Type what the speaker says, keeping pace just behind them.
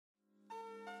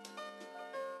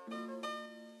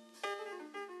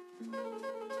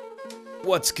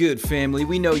What's good, family?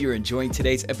 We know you're enjoying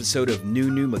today's episode of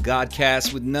New Numa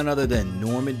Godcast with none other than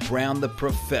Norman Brown, the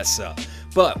Professor.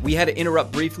 But we had to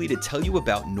interrupt briefly to tell you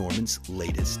about Norman's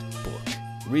latest book.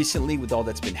 Recently, with all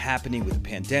that's been happening with the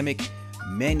pandemic,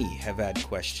 many have had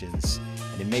questions.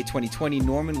 And in May 2020,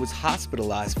 Norman was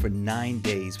hospitalized for 9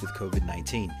 days with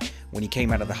COVID-19. When he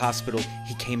came out of the hospital,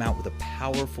 he came out with a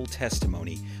powerful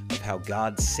testimony of how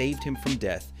God saved him from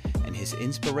death and his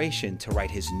inspiration to write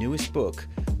his newest book,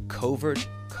 Covert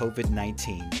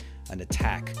COVID-19, an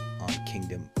attack on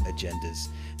kingdom agendas.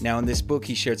 Now, in this book,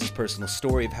 he shares his personal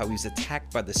story of how he was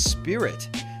attacked by the spirit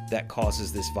that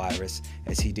causes this virus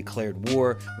as he declared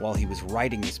war while he was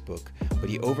writing this book, but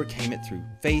he overcame it through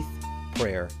faith,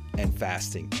 prayer, and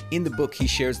fasting. In the book, he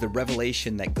shares the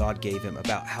revelation that God gave him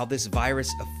about how this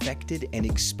virus affected and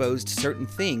exposed certain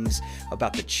things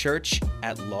about the church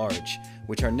at large,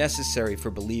 which are necessary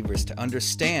for believers to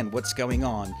understand what's going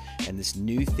on and this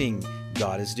new thing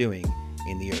God is doing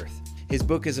in the earth. His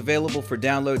book is available for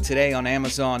download today on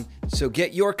Amazon, so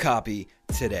get your copy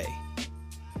today.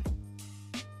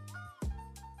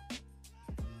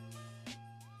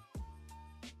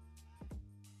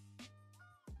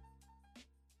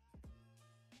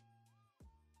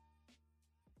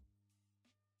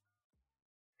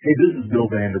 Hey, this is Bill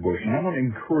Vanderbush, and I want to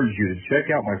encourage you to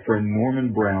check out my friend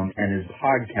Norman Brown and his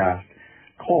podcast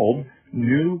called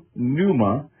New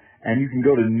Numa, and you can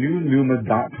go to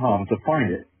newnuma.com to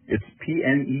find it. It's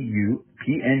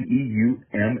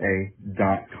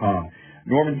PNEUMA.com.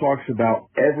 Norman talks about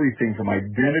everything from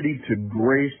identity to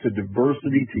grace to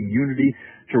diversity to unity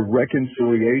to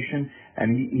reconciliation,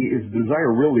 and his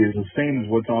desire really is the same as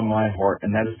what's on my heart,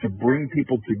 and that is to bring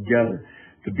people together,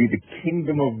 to be the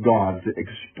kingdom of God, to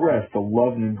express the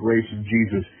love and grace of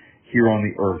Jesus here on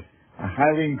the earth. I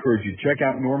highly encourage you to check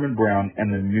out Norman Brown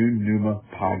and the New Numa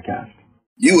podcast.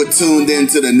 You are tuned in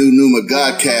to the New Numa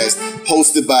Godcast,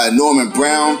 hosted by Norman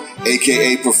Brown,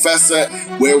 aka Professor,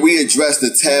 where we address the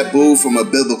taboo from a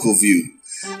biblical view.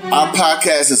 Our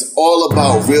podcast is all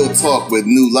about real talk with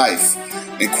new life.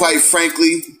 And quite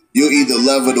frankly, you'll either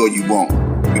love it or you won't,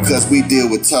 because we deal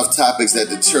with tough topics that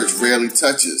the church rarely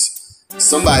touches.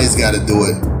 Somebody's got to do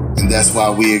it, and that's why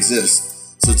we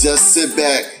exist. So just sit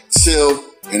back, chill,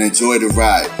 and enjoy the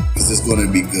ride, because it's going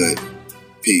to be good.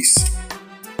 Peace.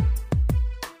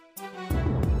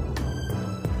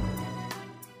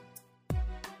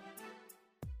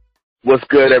 What's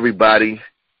good, everybody?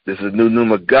 This is New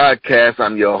Numa Godcast.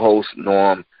 I'm your host,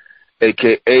 Norm,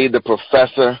 a.k.a. The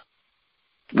Professor.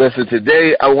 Listen,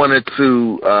 today I wanted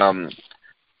to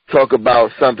talk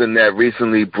about something that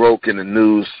recently broke in the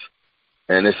news,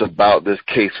 and it's about this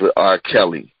case with R.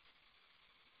 Kelly.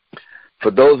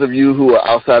 For those of you who are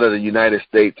outside of the United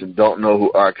States and don't know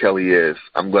who R. Kelly is,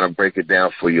 I'm going to break it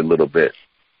down for you a little bit.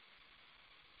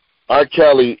 R.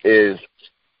 Kelly is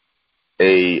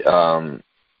a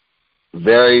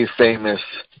very famous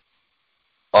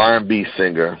R&B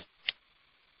singer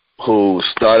who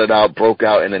broke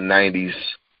out in the 90s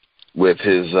with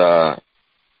his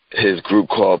group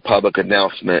called Public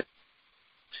Announcement.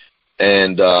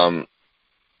 And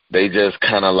they just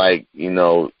kind of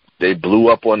they blew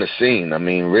up on the scene. I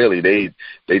mean, really, they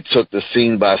took the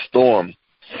scene by storm,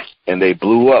 and they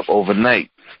blew up overnight.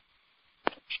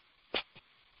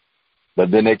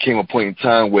 But then there came a point in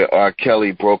time where R.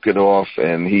 Kelly broke it off,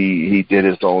 and he did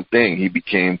his own thing. He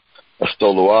became a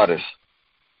solo artist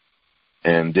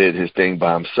and did his thing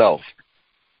by himself.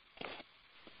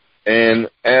 And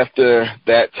after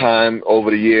that time,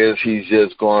 over the years, he's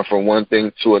just gone from one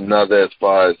thing to another, as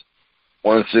far as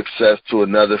one success to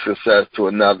another success to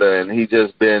another, and he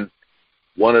just been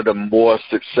one of the more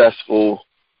successful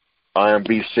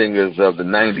R&B singers of the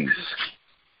 90s,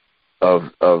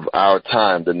 of our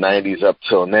time, the 90s up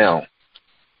till now.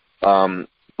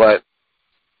 But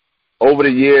over the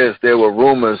years, there were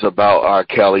rumors about R.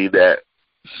 Kelly that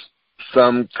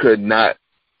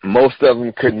most of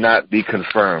them could not be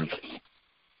confirmed.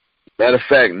 Matter of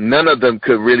fact, none of them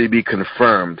could really be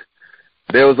confirmed.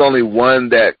 There was only one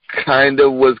that kind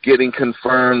of was getting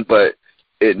confirmed, but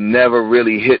it never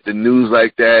really hit the news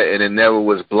like that, and it never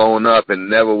was blown up and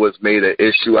never was made an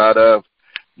issue out of.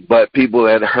 But people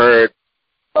had heard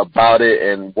about it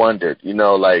and wondered,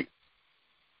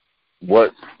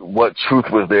 what truth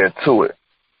was there to it.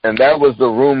 And that was the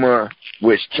rumor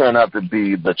which turned out to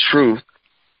be the truth,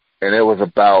 and it was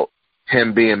about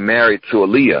him being married to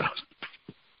Aaliyah.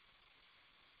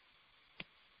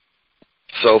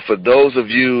 So for those of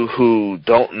you who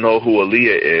don't know who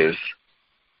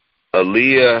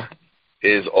Aaliyah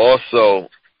is also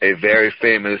a very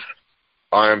famous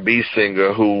R&B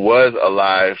singer who was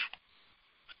alive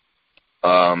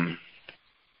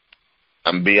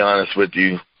I'm be honest with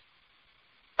you,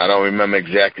 I don't remember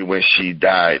exactly when she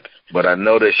died, but I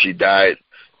know that she died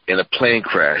in a plane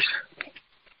crash.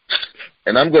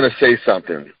 And I'm going to say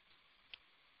something.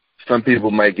 Some people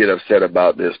might get upset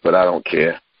about this, but I don't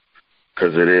care,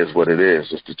 because it is what it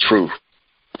is. It's the truth.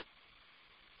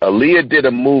 Aaliyah did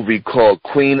a movie called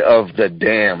Queen of the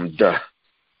Damned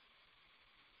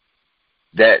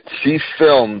that she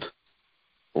filmed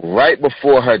right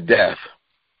before her death.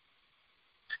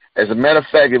 As a matter of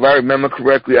fact, if I remember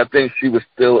correctly, I think she was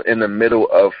still in the middle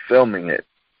of filming it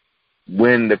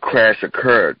when the crash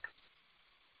occurred.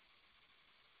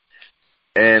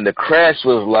 And the crash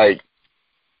was like,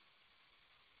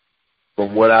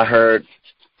 from what I heard,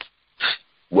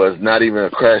 was not even a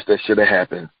crash that should have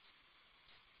happened.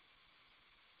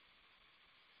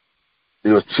 It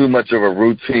was too much of a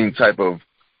routine type of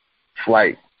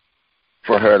flight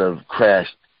for her to crash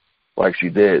like she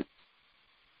did.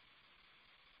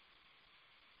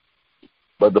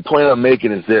 But the point I'm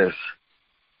making is this.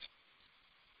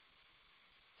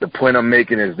 The point I'm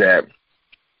making is that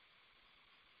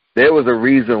there was a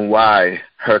reason why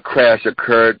her crash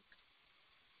occurred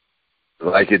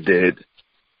like it did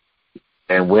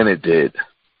and when it did.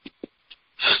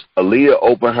 Aaliyah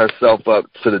opened herself up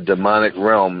to the demonic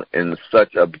realm in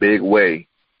such a big way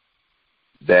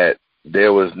that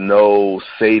there was no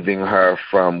saving her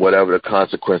from whatever the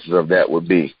consequences of that would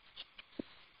be.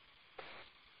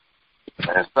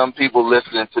 And some people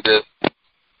listening to this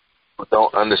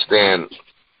don't understand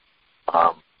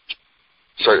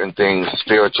certain things,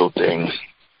 spiritual things.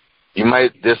 You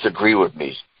might disagree with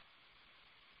me.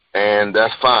 And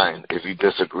that's fine. If you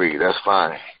disagree, that's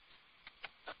fine.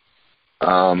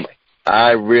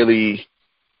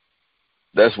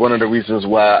 That's one of the reasons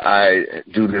why I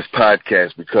do this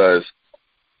podcast, because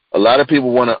a lot of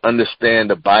people want to understand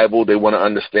the Bible. They want to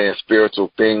understand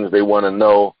spiritual things. They want to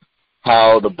know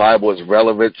how the Bible is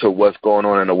relevant to what's going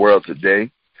on in the world today.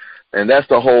 And that's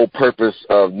the whole purpose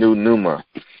of New Numa,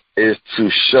 is to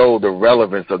show the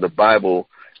relevance of the Bible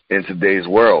in today's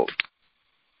world.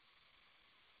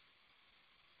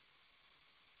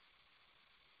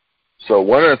 So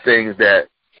one of the things that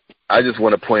I just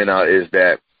want to point out is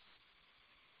that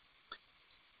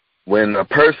when a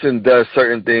person does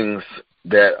certain things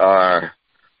that are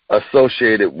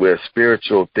associated with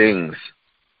spiritual things,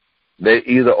 they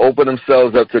either open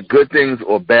themselves up to good things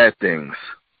or bad things.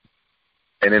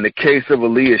 And in the case of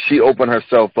Aaliyah, she opened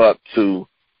herself up to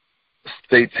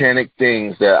satanic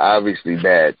things that are obviously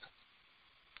bad.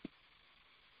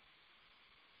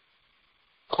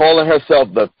 Calling herself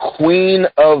the Queen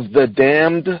of the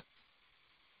Damned,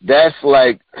 that's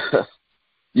like,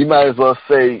 you might as well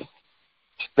say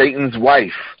Satan's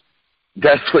wife.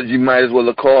 That's what you might as well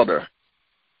have called her.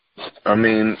 I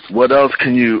mean, what else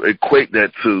can you equate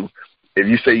that to if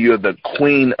you say you're the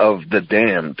Queen of the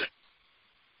Damned?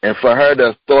 And for her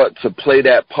to thought to play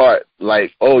that part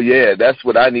like, oh, yeah, that's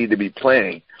what I need to be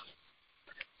playing.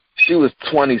 She was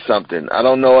 20-something. I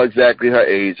don't know exactly her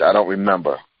age. I don't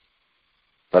remember.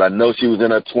 But I know she was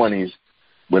in her 20s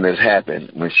when this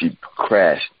happened, when she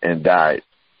crashed and died.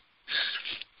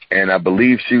 And I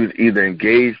believe she was either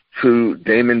engaged to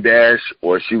Damon Dash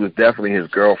or she was definitely his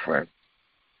girlfriend.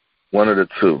 One of the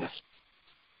two.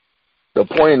 The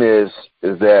point is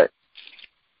that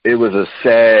it was a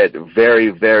sad, very,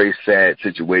 very sad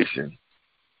situation.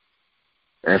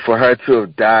 And for her to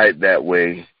have died that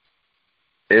way,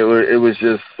 it was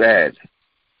just sad.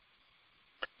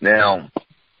 Now,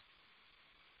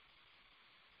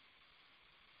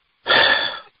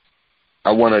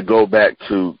 I want to go back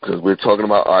to, because we're talking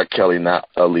about R. Kelly, not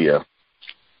Aaliyah.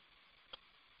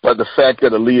 But the fact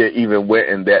that Aaliyah even went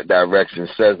in that direction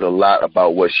says a lot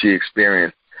about what she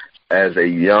experienced as a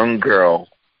young girl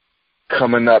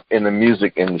coming up in the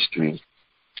music industry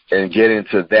and getting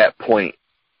to that point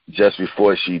just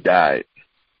before she died.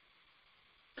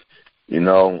 You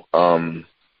know,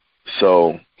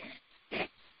 so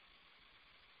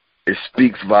it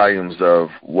speaks volumes of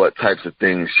what types of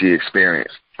things she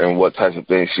experienced and what types of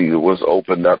things she was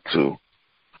opened up to.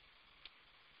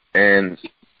 And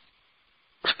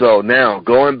so now,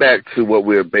 going back to what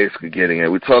we're basically getting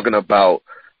at, we're talking about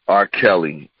R.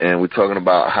 Kelly, and we're talking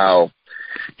about how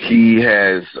he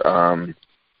has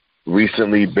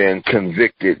recently been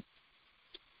convicted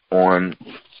on,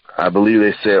 I believe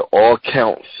they said, all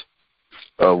counts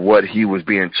of what he was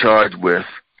being charged with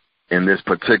in this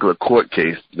particular court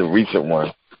case, the recent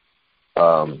one.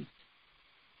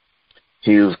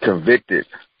 He was convicted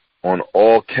on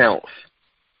all counts,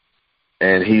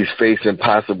 and he's facing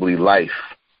possibly life.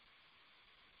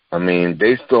 I mean,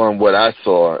 based on what I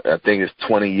saw, I think it's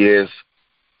 20 years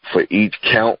for each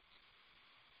count.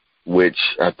 which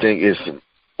I think is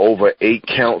over 8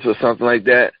 counts or something like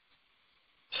that.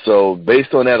 So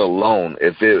based on that alone,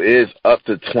 if it is up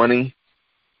to 20,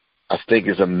 I think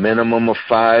it's a minimum of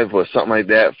 5 or something like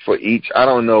that for each. I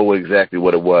don't know exactly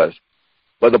what it was.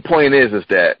 But the point is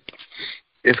that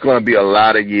it's going to be a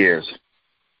lot of years.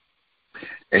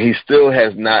 And he still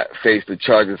has not faced the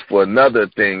charges for another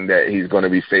thing that he's going to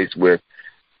be faced with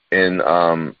in,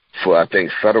 for, I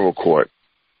think, federal court.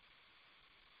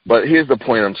 But here's the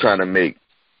point I'm trying to make,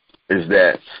 is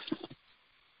that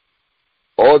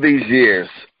all these years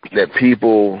that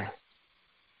people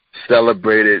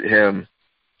celebrated him,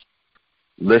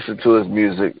 listened to his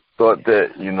music, thought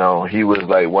that, you know, he was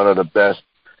like one of the best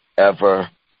ever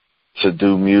to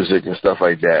do music and stuff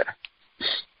like that.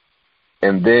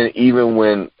 And then even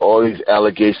when all these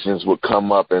allegations would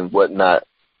come up and whatnot,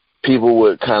 people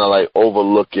would kind of like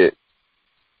overlook it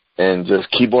and just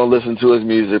keep on listening to his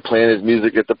music, playing his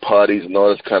music at the parties and all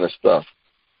this kind of stuff.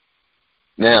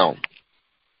 Now,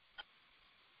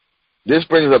 this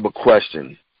brings up a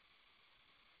question.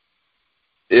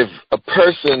 If a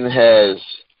person has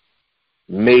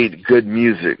made good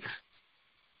music,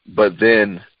 but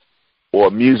then, or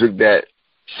music that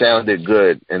sounded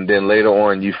good, and then later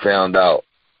on you found out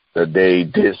that they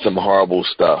did some horrible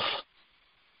stuff,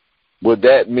 would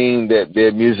that mean that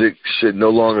their music should no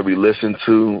longer be listened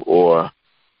to, or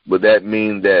would that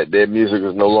mean that their music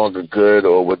is no longer good,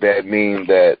 or would that mean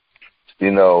that,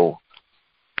 you know,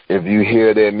 if you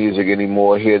hear their music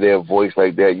anymore, hear their voice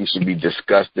like that, you should be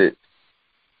disgusted?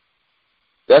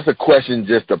 That's a question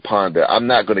just to ponder. I'm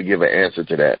not going to give an answer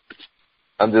to that.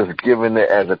 I'm just giving it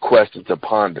as a question to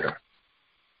ponder.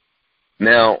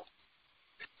 Now,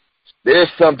 there's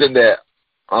something that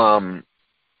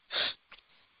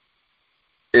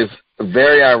is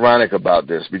very ironic about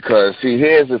this, because, see,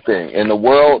 here's the thing. In the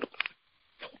world,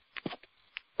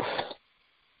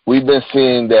 we've been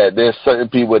seeing that there's certain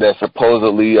people that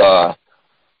supposedly are,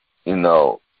 you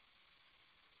know,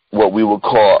 what we would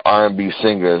call R&B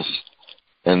singers,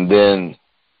 and then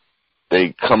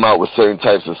they come out with certain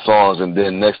types of songs, and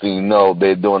then next thing you know,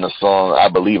 they're doing a song, I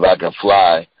Believe I Can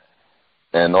Fly,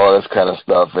 and all this kind of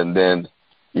stuff, and then,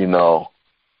 you know,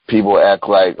 people act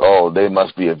like, oh, they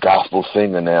must be a gospel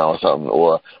singer now or something,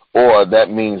 or that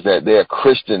means that they're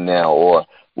Christian now, or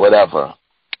whatever.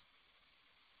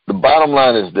 The bottom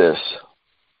line is this.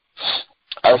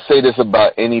 I say this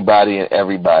about anybody and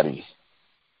everybody.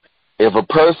 If a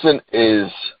person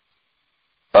is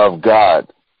of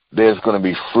God, there's going to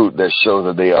be fruit that shows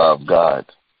that they are of God.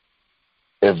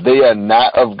 If they are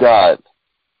not of God,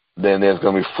 then there's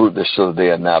going to be fruit that shows they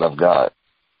are not of God.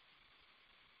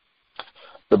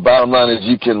 The bottom line is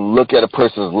you can look at a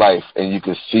person's life and you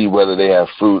can see whether they have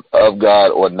fruit of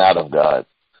God or not of God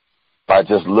by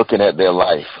just looking at their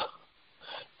life,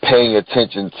 paying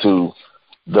attention to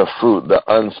the fruit, the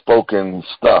unspoken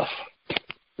stuff,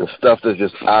 the stuff that's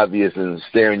just obvious and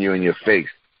staring you in your face.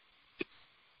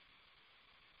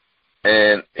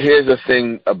 And here's the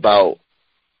thing about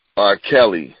R.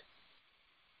 Kelly.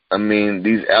 I mean,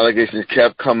 these allegations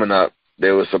kept coming up.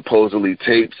 There were supposedly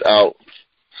tapes out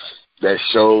that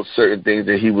showed certain things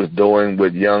that he was doing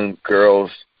with young girls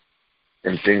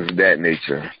and things of that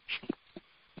nature.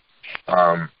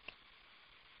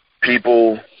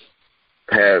 People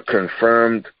have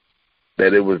confirmed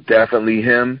that it was definitely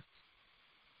him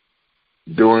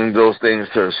doing those things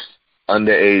to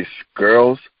underage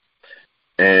girls.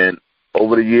 And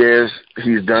over the years,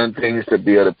 he's done things to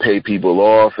be able to pay people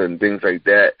off and things like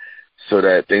that, so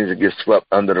that things would get swept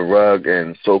under the rug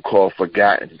and so-called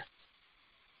forgotten.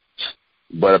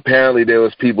 But apparently there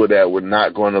was people that were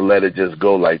not going to let it just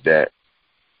go like that.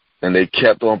 And they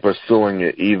kept on pursuing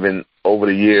it even over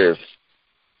the years.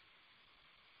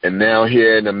 And now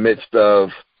here in the midst of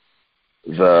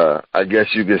the, I guess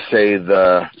you could say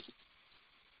I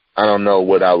don't know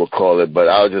what I would call it, but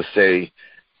I'll just say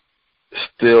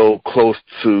still close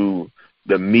to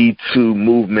the Me Too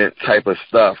movement type of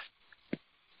stuff.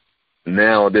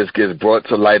 Now this gets brought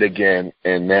to light again,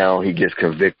 and now he gets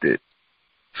convicted.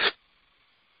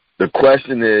 The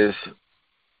question is,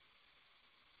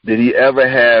 did he ever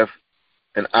have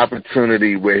an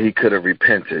opportunity where he could have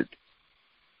repented?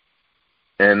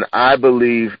 And I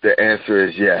believe the answer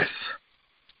is yes.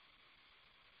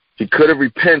 He could have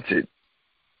repented.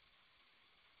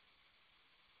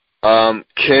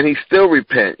 Can he still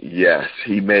repent? Yes,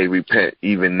 he may repent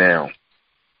even now.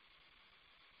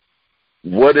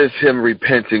 What is him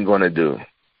repenting going to do?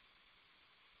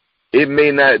 It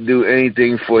may not do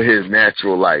anything for his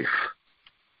natural life,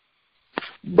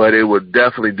 but it will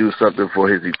definitely do something for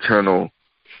his eternal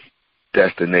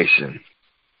destination.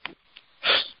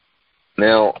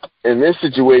 Now, in this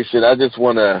situation, I just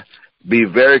want to be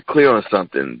very clear on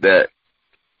something that,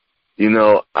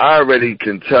 I already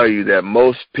can tell you that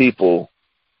most people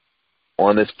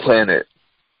on this planet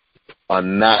are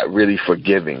not really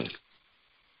forgiving.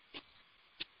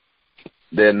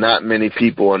 There are not many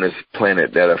people on this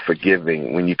planet that are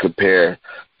forgiving when you compare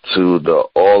to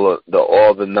all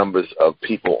the numbers of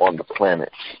people on the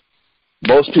planet.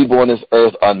 Most people on this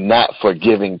earth are not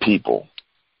forgiving people.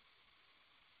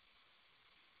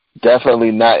 Definitely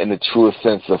not in the truest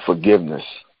sense of forgiveness.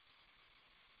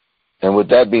 And with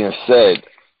that being said,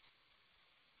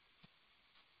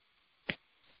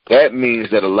 that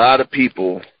means that a lot of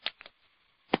people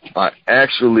are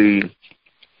actually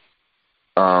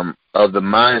of the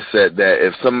mindset that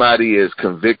if somebody is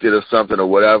convicted of something or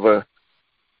whatever,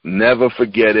 never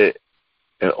forget it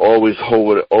and always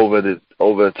hold it over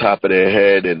the top of their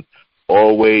head and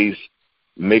always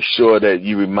make sure that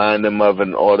you remind them of it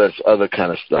and all that other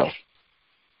kind of stuff.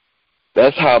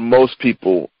 That's how most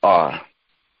people are.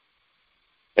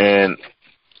 And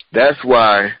that's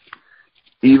why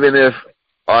even if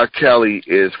R. Kelly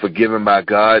is forgiven by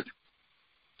God,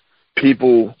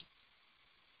 people,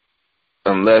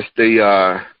 unless they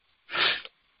are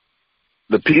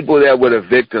the people that were the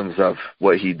victims of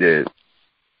what he did,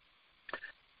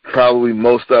 probably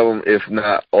most of them, if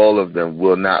not all of them,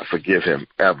 will not forgive him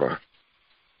ever.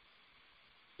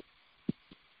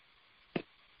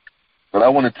 But I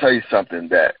want to tell you something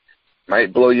that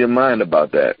might blow your mind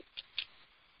about that.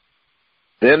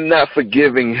 Them not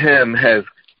forgiving him has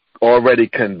already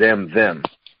condemned them.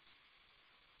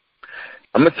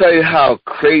 I'm going to tell you how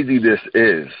crazy this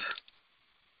is.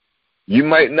 You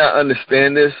might not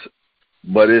understand this,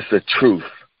 but it's the truth.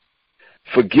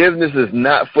 Forgiveness is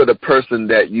not for the person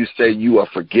that you say you are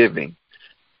forgiving,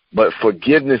 but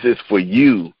forgiveness is for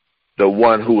you, the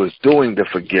one who is doing the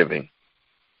forgiving.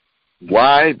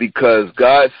 Why? Because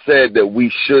God said that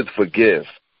we should forgive.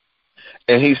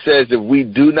 And he says if we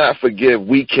do not forgive,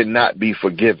 we cannot be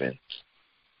forgiven.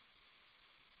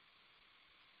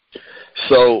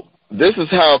 So this is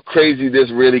how crazy this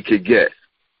really could get.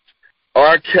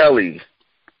 R. Kelly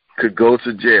could go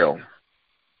to jail,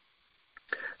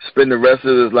 spend the rest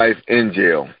of his life in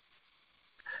jail.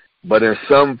 But at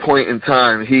some point in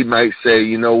time, he might say,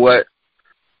 you know what?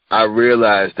 I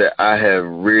realize that I have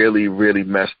really, really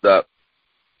messed up.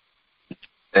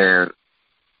 And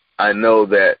I know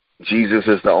that Jesus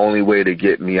is the only way to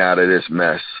get me out of this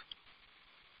mess.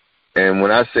 And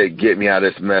when I say get me out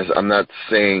of this mess, I'm not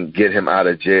saying get him out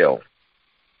of jail,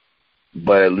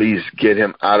 but at least get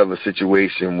him out of a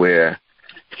situation where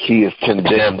he is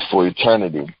condemned for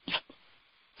eternity.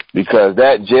 Because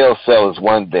that jail cell is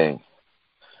one thing.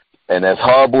 And as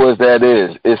horrible as that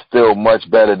is, it's still much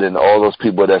better than all those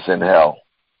people that's in hell.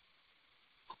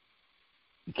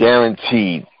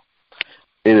 Guaranteed.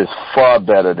 It is far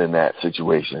better than that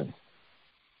situation.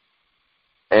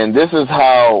 And this is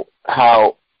how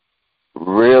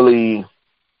really,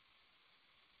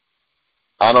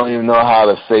 I don't even know how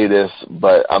to say this,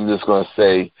 but I'm just going to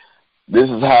say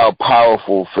this is how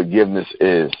powerful forgiveness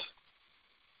is.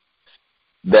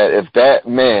 That if that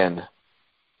man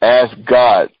asked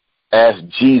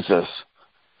Jesus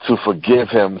to forgive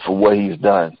him for what he's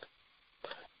done,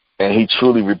 and he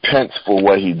truly repents for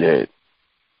what he did,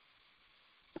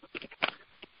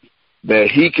 that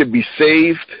he could be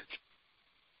saved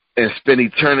and spend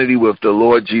eternity with the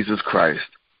Lord Jesus Christ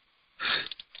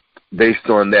based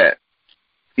on that,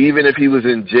 even if he was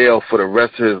in jail for the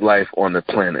rest of his life on the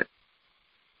planet.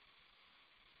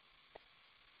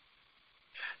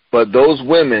 But those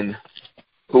women,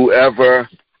 whoever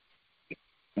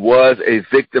was a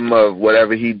victim of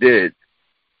whatever he did,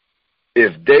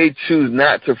 if they choose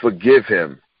not to forgive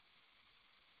him,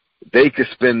 they could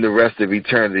spend the rest of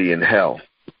eternity in hell.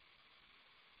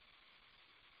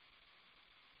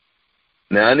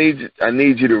 Now, I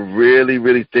need you to really,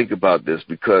 really think about this,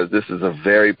 because this is a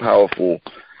very powerful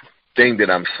thing that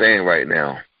I'm saying right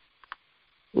now.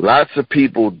 Lots of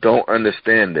people don't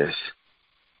understand this.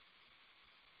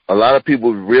 A lot of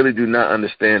people really do not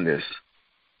understand this.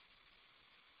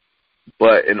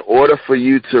 But in order for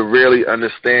you to really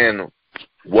understand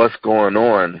what's going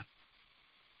on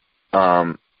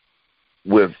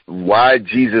with why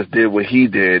Jesus did what he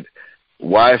did,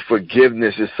 why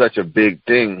forgiveness is such a big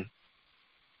thing,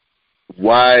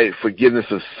 why forgiveness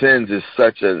of sins is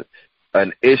such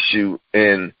an issue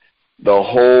in the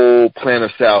whole plan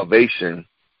of salvation,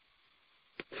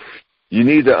 you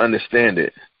need to understand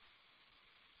it.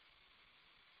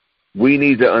 We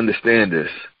need to understand this.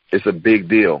 It's a big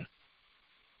deal.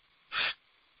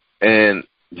 And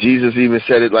Jesus even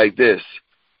said it like this: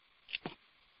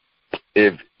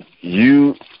 if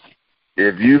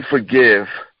if you forgive,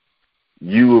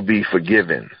 you will be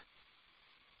forgiven.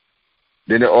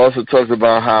 Then it also talks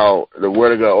about how the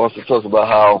Word of God also talks about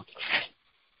how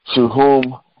to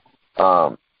whom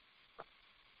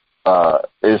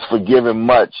is forgiven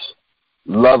much,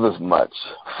 loveth much.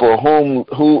 For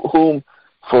whoever,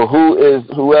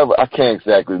 I can't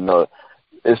exactly know.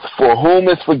 It's for whom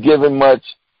is forgiven much,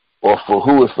 or for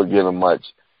who is forgiven much,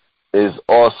 is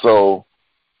also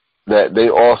that they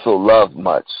also love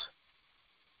much.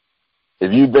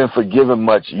 If you've been forgiven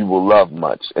much, you will love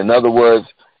much. In other words,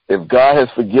 if God has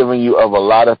forgiven you of a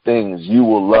lot of things, you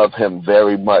will love him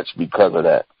very much because of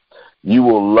that. You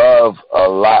will love a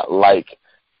lot like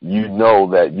you know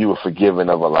that you were forgiven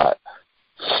of a lot.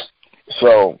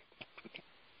 So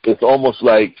it's almost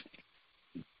like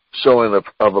showing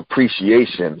of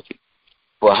appreciation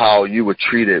for how you were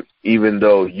treated, even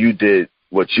though you did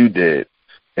what you did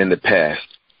in the past.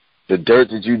 The dirt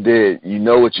that you did, you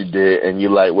know what you did, and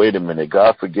you're like, wait a minute,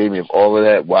 God forgave me of all of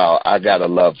that? Wow, I got to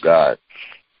love God.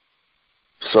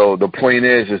 So the point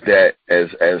is that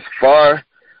as far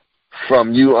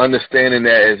from you understanding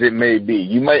that as it may be,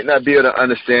 you might not be able to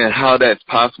understand how that's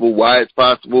possible, why it's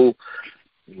possible,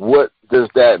 what does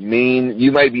that mean.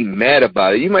 You might be mad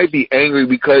about it. You might be angry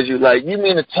because you're like, you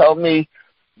mean to tell me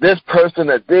this person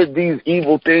that did these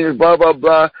evil things, blah, blah,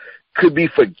 blah, could be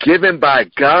forgiven by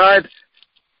God?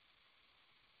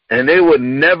 And they would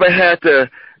never have to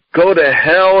go to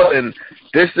hell and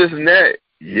this and that.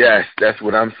 Yes, that's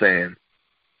what I'm saying.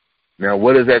 Now,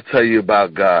 what does that tell you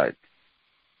about God?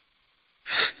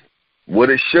 What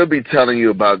it should be telling you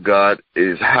about God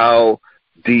is how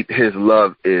deep his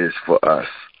love is for us,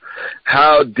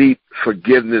 how deep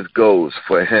forgiveness goes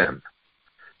for him.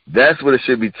 That's what it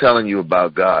should be telling you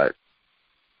about God.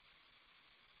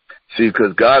 See,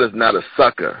 because God is not a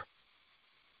sucker.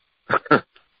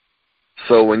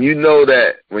 So when you know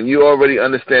that, when you already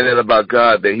understand that about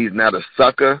God, that he's not a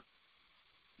sucker,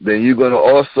 then you're going to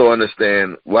also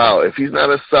understand, wow, if he's not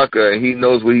a sucker and he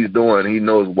knows what he's doing, he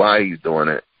knows why he's doing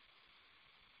it.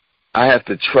 I have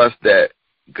to trust that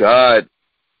God,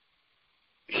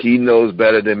 he knows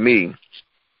better than me.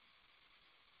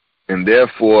 And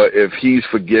therefore, if he's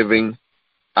forgiving,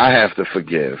 I have to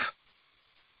forgive.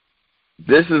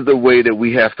 This is the way that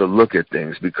we have to look at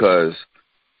things, because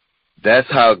that's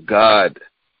how God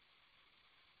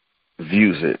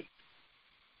views it.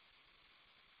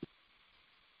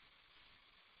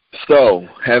 So,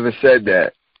 having said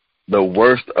that, the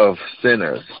worst of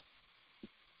sinners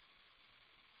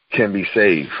can be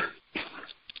saved.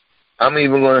 I'm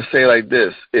even going to say like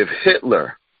this. If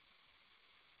Hitler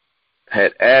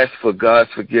had asked for God's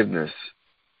forgiveness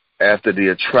after the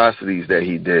atrocities that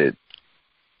he did,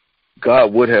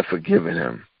 God would have forgiven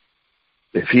him.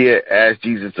 If he had asked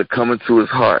Jesus to come into his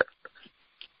heart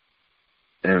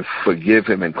and forgive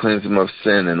him and cleanse him of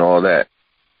sin and all that,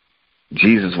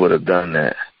 Jesus would have done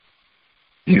that.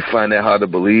 You find that hard to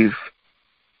believe?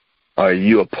 Are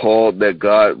you appalled that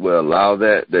God would allow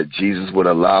that Jesus would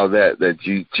allow that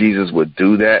Jesus would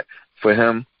do that for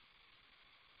him?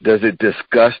 Does it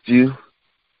disgust you?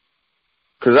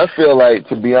 Because I feel like,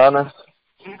 to be honest,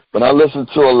 when I listen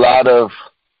to a lot of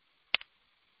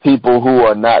people who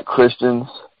are not Christians,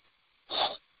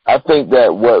 I think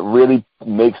that what really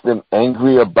makes them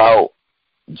angry about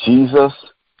Jesus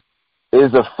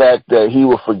is the fact that he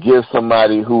will forgive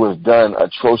somebody who has done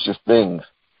atrocious things,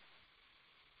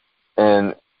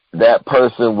 and that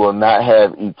person will not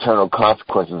have eternal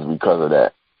consequences because of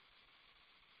that.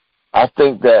 I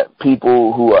think that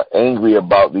people who are angry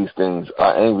about these things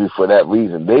are angry for that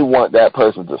reason. They want that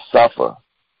person to suffer.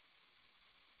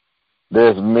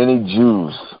 There's many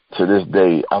Jews to this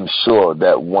day, I'm sure,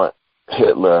 that want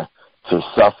Hitler to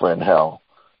suffer in hell.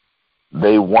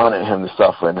 They wanted him to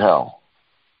suffer in hell.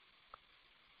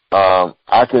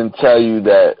 I can tell you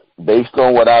that based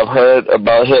on what I've heard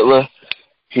about Hitler,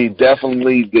 he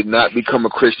definitely did not become a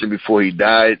Christian before he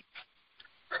died,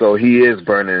 so he is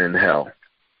burning in hell.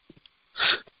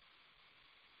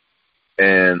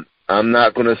 And I'm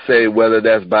not going to say whether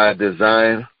that's by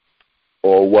design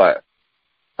or what.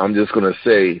 I'm just going to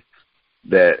say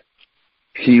that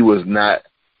he was not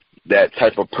that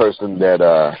type of person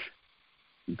that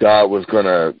God was going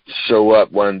to show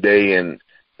up one day and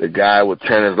the guy would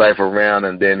turn his life around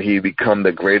and then he'd become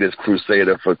the greatest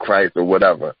crusader for Christ or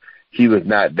whatever. He was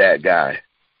not that guy.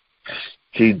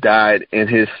 He died in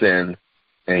his sin,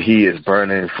 and he is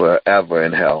burning forever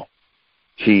in hell.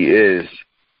 He is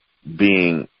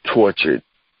being tortured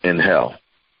in hell.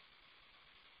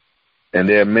 And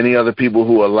there are many other people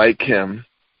who are like him,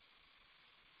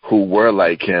 who were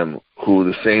like him, who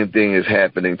the same thing is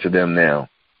happening to them now.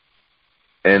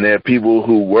 And there are people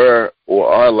who were or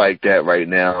are like that right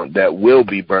now that will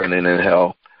be burning in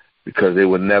hell because they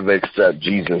would never accept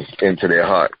Jesus into their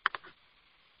heart.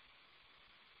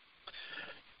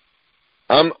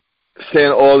 I'm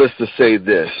saying all this to say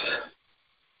this.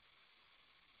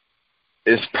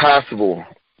 It's possible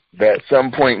that at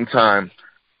some point in time,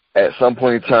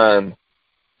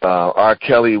 R.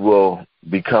 Kelly will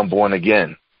become born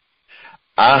again.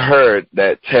 I heard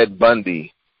that Ted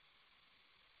Bundy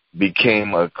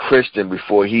became a Christian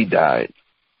before he died.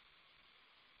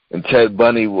 And Ted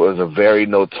Bundy was a very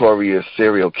notorious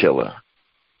serial killer.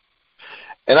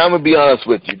 And I'm going to be honest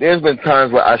with you. There's been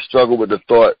times where I struggle with the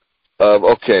thought of,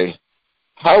 okay,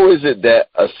 how is it that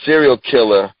a serial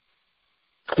killer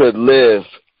could live,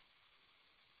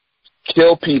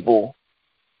 kill people,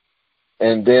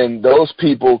 and then those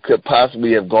people could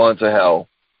possibly have gone to hell,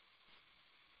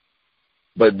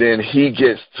 but then he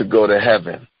gets to go to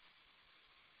heaven?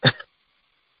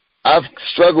 I've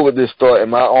struggled with this thought in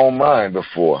my own mind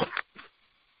before,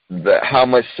 that how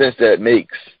much sense that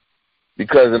makes.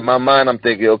 Because in my mind, I'm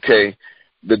thinking, okay,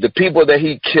 the people that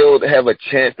he killed have a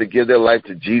chance to give their life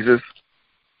to Jesus.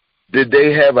 Did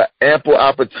they have an ample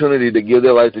opportunity to give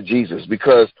their life to Jesus?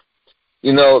 Because,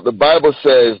 you know, the Bible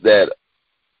says that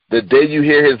the day you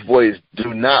hear his voice,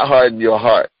 do not harden your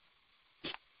heart.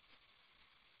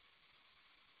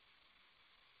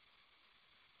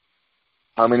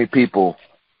 How many people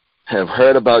have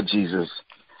heard about Jesus?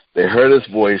 They heard his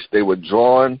voice. They were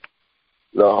drawn.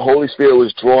 The Holy Spirit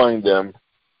was drawing them,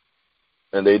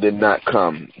 and they did not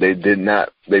come. They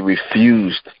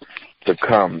refused to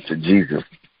come to Jesus.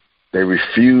 They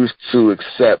refused to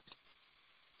accept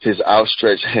his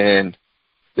outstretched hand.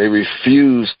 They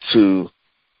refused to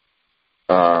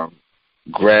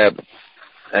grab,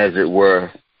 as it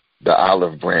were, the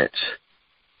olive branch.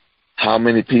 How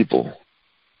many people?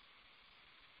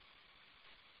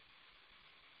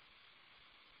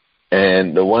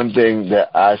 And the one thing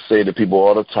that I say to people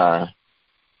all the time,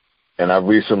 and I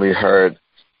recently heard,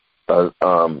 I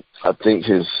think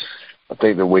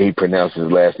the way he pronounces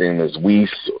his last name is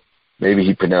Weiss. Maybe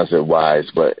he pronounced it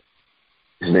Wise, but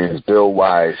his name is Bill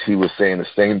Wise. He was saying the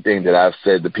same thing that I've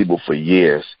said to people for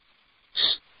years.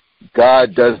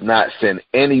 God does not send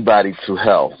anybody to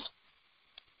hell.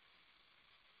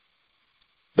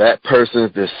 That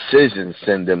person's decisions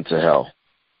send them to hell.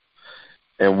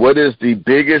 And what is the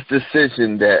biggest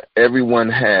decision that everyone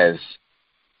has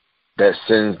that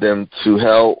sends them to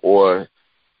hell or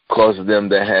causes them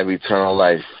to have eternal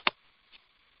life?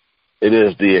 It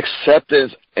is the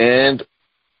acceptance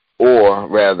or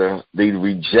the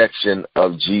rejection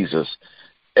of Jesus.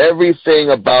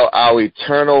 Everything about our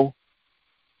eternal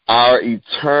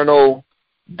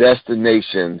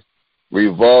destination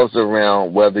revolves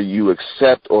around whether you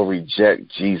accept or reject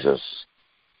Jesus.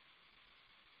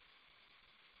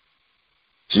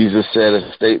 Jesus said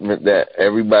a statement that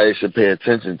everybody should pay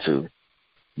attention to.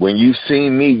 When you've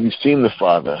seen me, you've seen the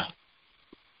Father.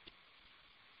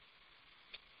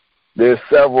 There's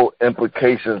several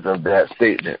implications of that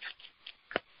statement.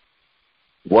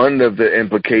 One of the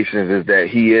implications is that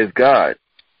he is God.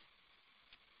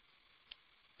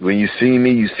 When you see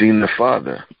me, you've seen the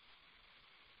Father.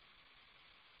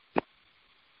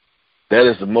 That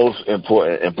is the most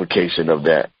important implication of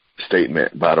that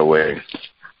statement, by the way.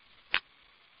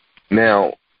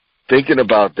 Now, thinking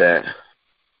about that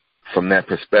from that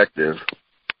perspective,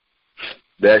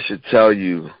 that should tell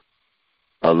you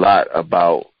a lot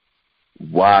about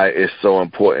why it's so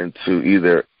important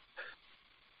to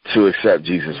accept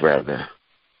Jesus, rather.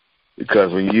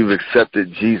 Because when you've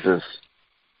accepted Jesus,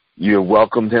 you've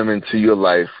welcomed him into your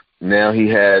life. Now he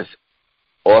has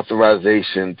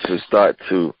authorization to start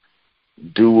to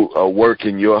do a work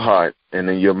in your heart and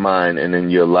in your mind and in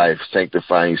your life,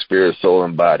 sanctifying your spirit, soul,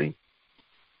 and body.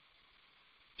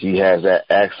 He has that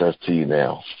access to you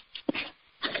now.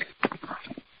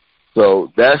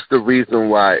 So that's the reason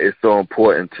why it's so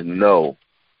important to know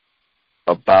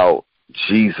about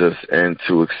Jesus and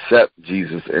to accept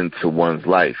Jesus into one's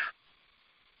life.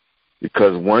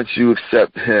 Because once you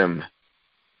accept him,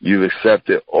 you've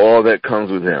accepted all that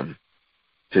comes with him.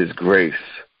 His grace,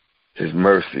 his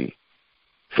mercy,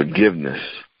 forgiveness,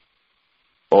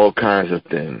 all kinds of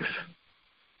things.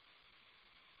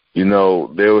 You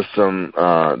know, there was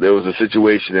a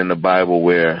situation in the Bible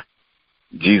where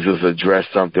Jesus addressed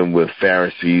something with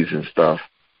Pharisees and stuff.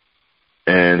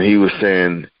 And he was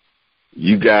saying,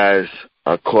 you guys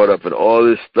are caught up in all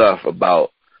this stuff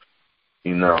about,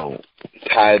 you know,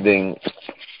 tithing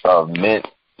of mint,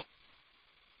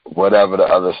 whatever the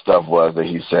other stuff was that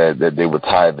he said that they were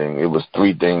tithing. It was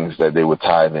 3 things that they were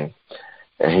tithing.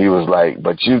 And he was like,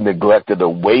 but you neglected the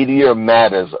weightier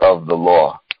matters of the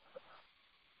law.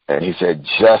 And he said,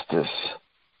 justice,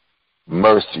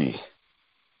 mercy,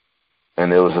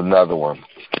 and there was another one.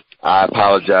 I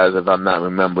apologize if I'm not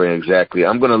remembering exactly.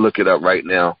 I'm going to look it up right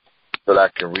now so that I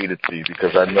can read it to you,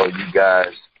 because I know you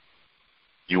guys,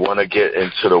 you want to get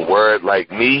into the word like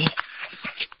me.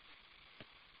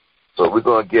 So we're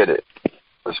going to get it.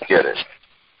 Let's get it.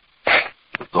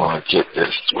 We're going to get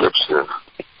this scripture.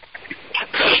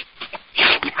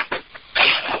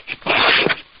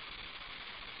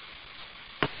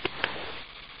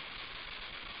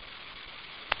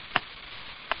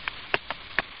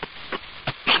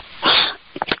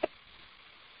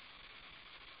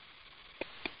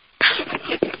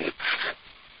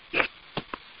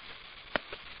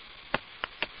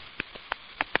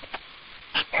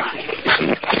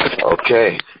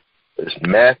 Okay, it's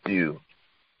Matthew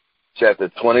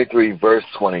chapter 23, verse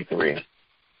 23.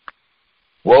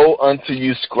 Woe unto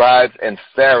you, scribes and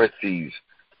Pharisees,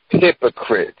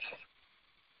 hypocrites,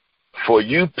 for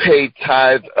you pay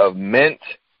tithe of mint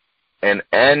and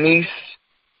anise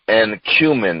and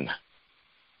cumin,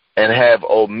 and have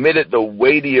omitted the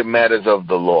weightier matters of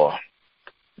the law,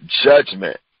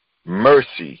 judgment,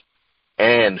 mercy,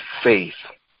 and faith.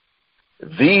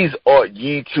 These ought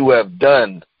ye to have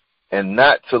done, and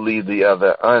not to leave the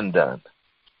other undone.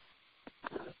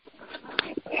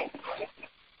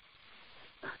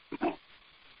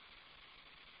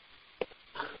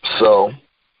 So,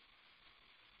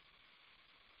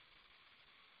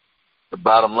 the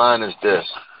bottom line is this.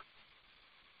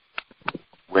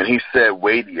 When he said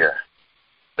weightier,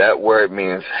 that word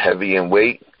means heavy in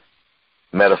weight,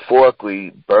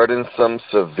 metaphorically burdensome,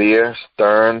 severe,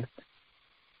 stern,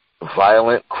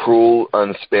 violent, cruel,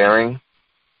 unsparing.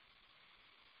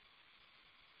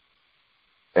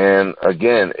 And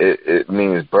again, it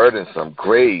means burdensome,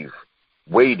 grave,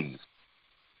 weighty.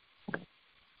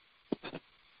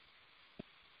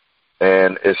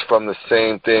 And it's from the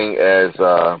same thing as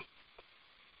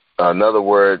another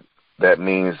word that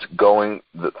means going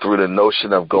through the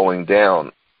notion of going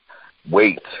down.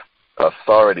 Weight,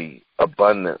 authority,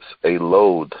 abundance, a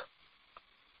load.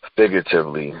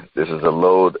 Figuratively, this is a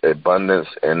load, abundance,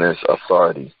 and this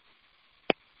authority.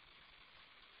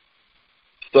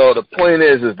 So the point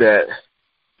is that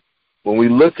when we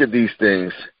look at these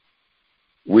things,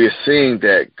 we're seeing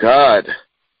that God,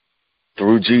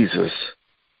 through Jesus,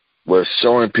 was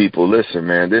showing people, listen,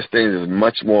 man, this thing is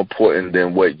much more important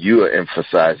than what you are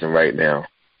emphasizing right now.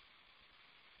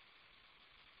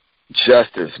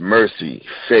 Justice, mercy,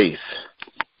 faith.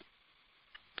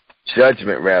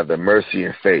 Judgment, rather, mercy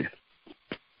and faith.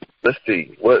 Let's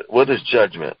see, what is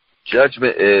judgment?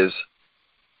 Judgment is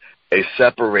a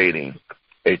separating,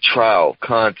 a trial,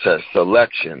 contest,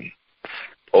 selection,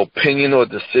 opinion or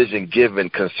decision given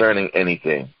concerning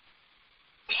anything.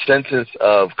 Sentence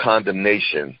of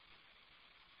condemnation.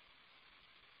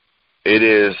 It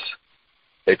is,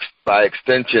 by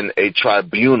extension, a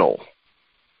tribunal.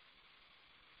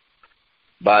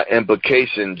 By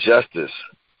implication, justice.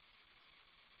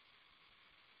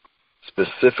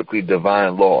 Specifically,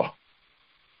 divine law.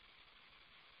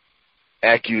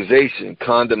 Accusation,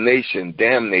 condemnation,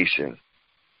 damnation.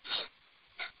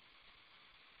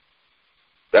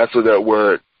 That's what that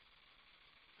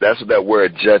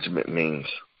word judgment means.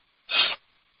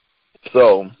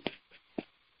 So,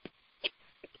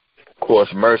 of course,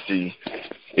 mercy,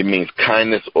 it means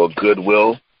kindness or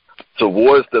goodwill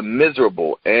towards the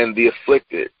miserable and the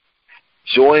afflicted,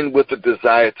 joined with the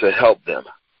desire to help them.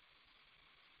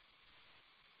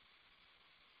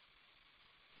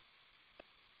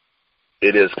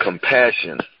 It is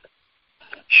compassion,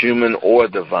 human or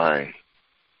divine.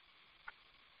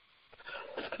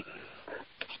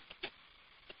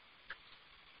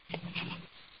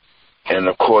 And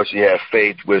of course, you have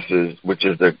faith, which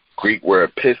is the Greek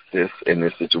word pistis in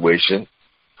this situation,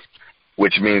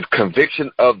 which means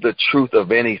conviction of the truth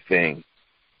of anything,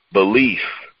 belief.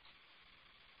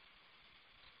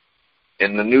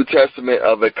 In the New Testament,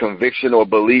 of a conviction or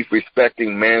belief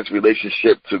respecting man's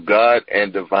relationship to God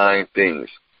and divine things,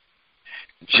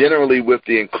 generally with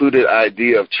the included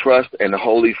idea of trust and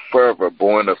holy fervor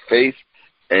born of faith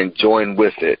and joined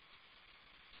with it.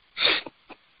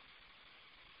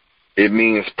 It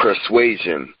means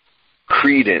persuasion,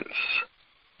 credence,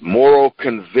 moral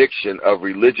conviction of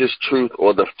religious truth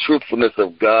or the truthfulness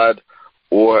of God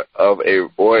or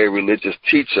a religious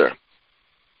teacher,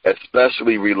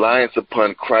 especially reliance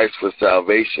upon Christ for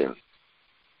salvation.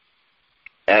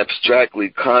 Abstractly,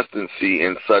 constancy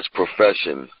in such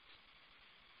profession.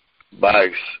 By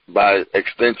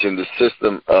extension, the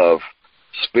system of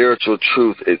spiritual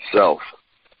truth itself.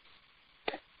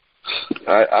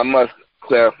 I must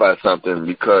clarify something,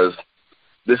 because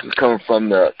this is coming from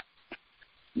the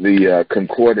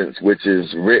concordance, which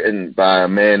is written by a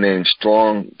man named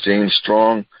James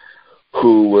Strong,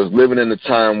 who was living in a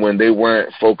time when they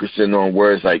weren't focusing on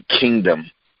words like kingdom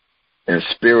and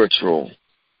spiritual.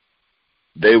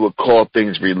 They would call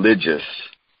things religious.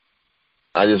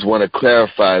 I just want to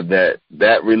clarify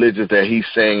that religious that he's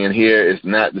saying in here is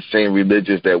not the same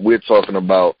religious that we're talking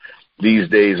about these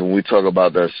days when we talk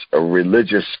about a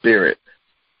religious spirit.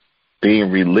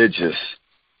 Being religious,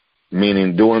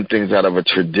 meaning doing things out of a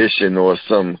tradition or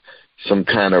some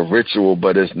kind of ritual,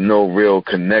 but there's no real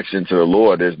connection to the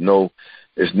Lord. It's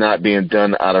not being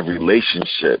done out of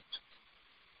relationship.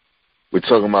 We're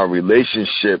talking about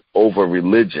relationship over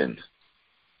religion.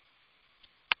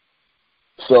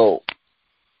 So,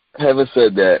 having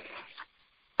said that,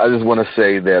 I just want to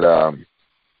say that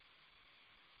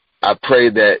I pray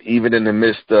that even in the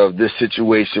midst of this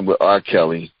situation with R.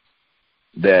 Kelly,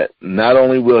 that not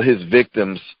only will his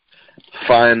victims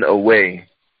find a way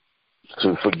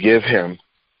to forgive him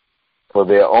for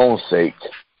their own sake,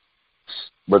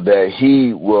 but that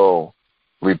he will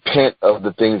repent of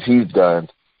the things he's done,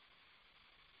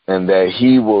 and that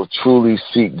he will truly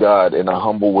seek God in a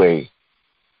humble way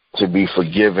to be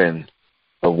forgiven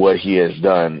of what he has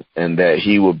done, and that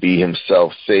he will be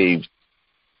himself saved,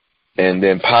 and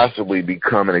then possibly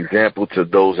become an example to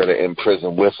those that are in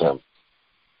prison with him.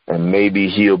 And maybe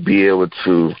he'll be able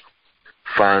to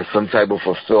find some type of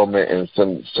fulfillment and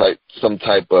some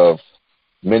type of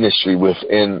ministry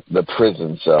within the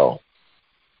prison cell.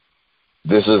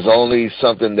 This is only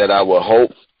something that I would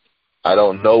hope. I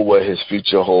don't know what his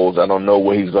future holds. I don't know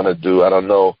what he's going to do. I don't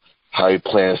know how he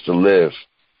plans to live.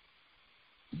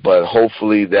 But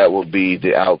hopefully that will be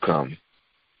the outcome.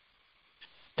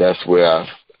 That's where I'm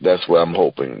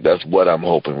hoping. That's what I'm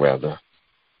hoping, rather.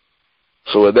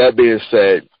 So with that being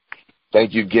said,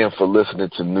 thank you again for listening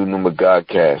to New Numa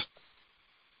Godcast.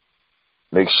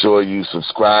 Make sure you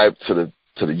subscribe to the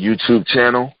YouTube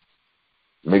channel.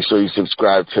 Make sure you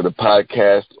subscribe to the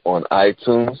podcast on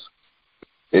iTunes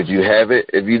if you have it.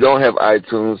 If you don't have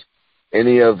iTunes,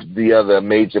 any of the other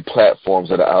major platforms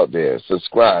that are out there,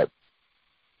 subscribe.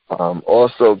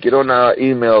 Also, get on our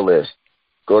email list.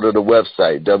 Go to the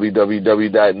website,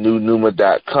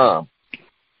 www.newnuma.com.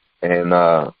 And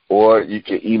or you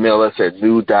can email us at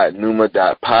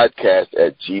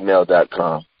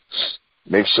new.numa.podcast@gmail.com.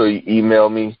 Make sure you email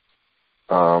me.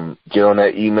 Get on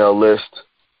that email list,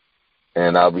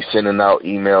 and I'll be sending out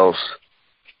emails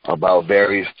about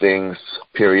various things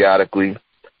periodically.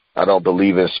 I don't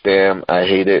believe in spam. I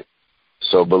hate it.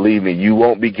 So believe me, you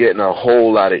won't be getting a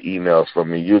whole lot of emails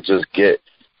from me. You'll just get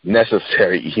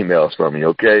necessary emails from me,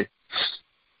 okay?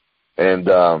 And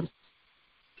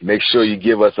make sure you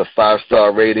give us a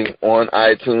 5-star rating on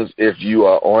iTunes if you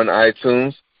are on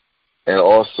iTunes, and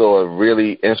also a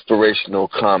really inspirational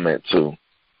comment too,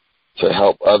 to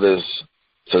help others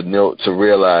to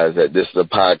realize that this is a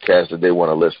podcast that they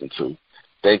want to listen to.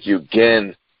 Thank you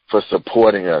again for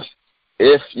supporting us.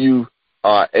 If you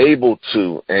are able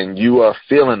to and you are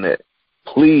feeling it,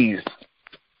 please,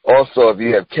 also if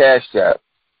you have Cash App,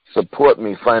 support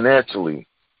me financially.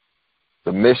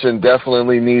 The mission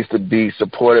definitely needs to be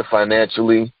supported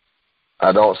financially.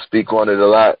 I don't speak on it a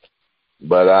lot,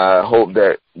 but I hope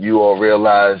that you all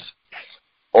realize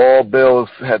all bills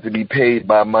have to be paid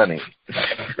by money.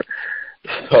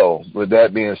 So, with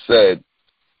that being said,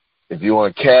 if you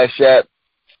want Cash App,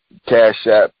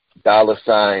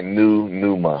 $New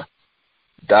Numa.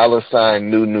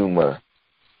 $New Numa.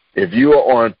 If you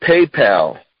are on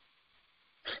PayPal,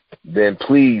 then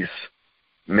please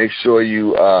make sure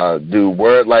you do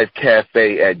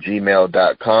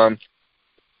wordlifecafe@gmail.com.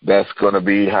 That's going to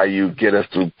be how you get us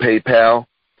through PayPal.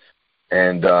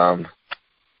 And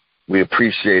we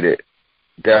appreciate it.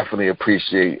 Definitely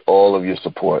appreciate all of your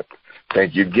support.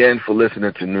 Thank you again for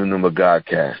listening to New Numa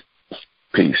Godcast.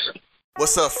 Peace.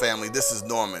 What's up, family? This is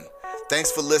Norman.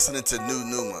 Thanks for listening to New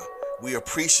Numa. We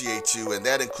appreciate you, and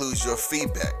that includes your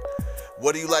feedback.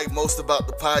 What do you like most about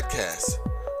the podcast?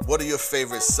 What are your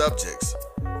favorite subjects?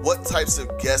 What types of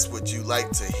guests would you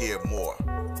like to hear more?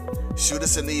 Shoot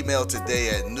us an email today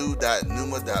at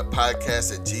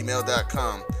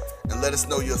new.numa.podcast@gmail.com and let us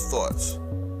know your thoughts.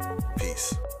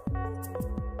 Peace.